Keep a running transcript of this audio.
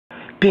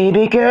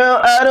Baby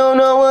girl, I don't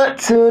know what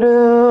to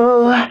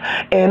do,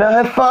 and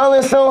I have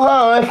fallen so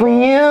hard for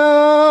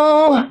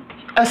you.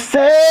 I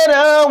said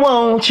I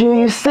want you,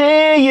 you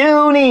say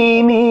you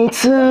need me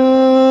too.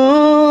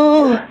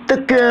 The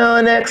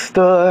girl next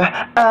door,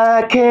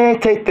 I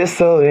can't take this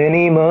so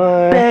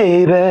anymore.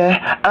 Baby,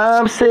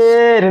 I'm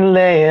sitting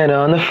laying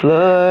on the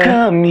floor.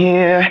 Come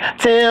here,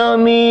 tell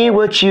me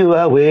what you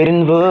are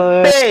waiting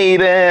for.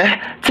 Baby,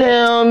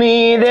 tell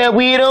me that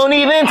we don't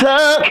even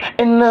talk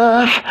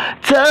enough,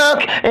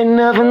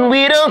 and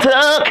we don't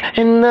talk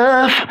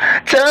enough,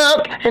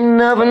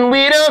 and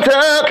we don't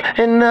talk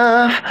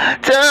enough,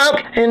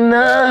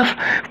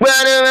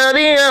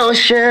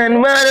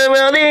 Ride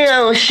around the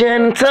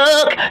ocean,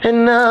 talk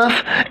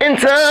enough,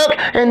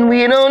 and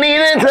we don't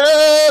even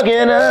talk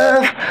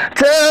enough,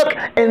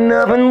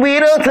 and we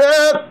don't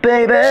talk,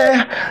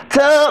 baby.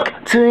 Talk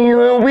to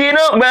you and we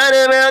don't ride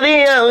around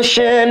the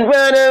ocean,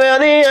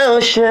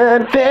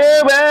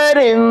 fair right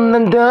in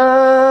the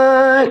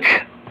dark.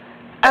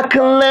 I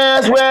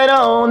collapse right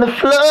on the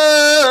floor.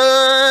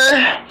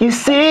 You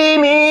see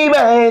me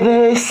right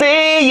there,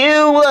 say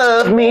you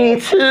love me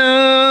too.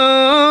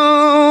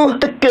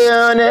 The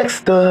girl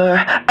next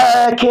door,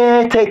 I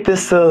can't take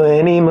this so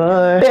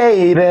anymore.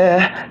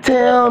 Baby,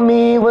 tell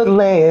me what's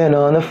laying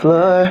on the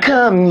floor.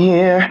 Come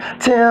here,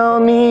 tell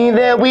me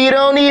that we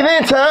don't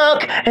even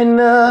talk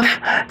enough,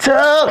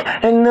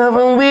 and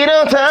we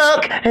don't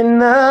talk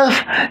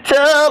enough,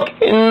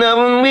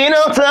 and we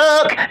don't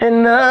talk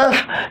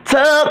enough,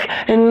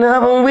 and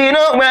we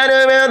don't ride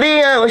around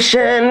the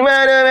ocean,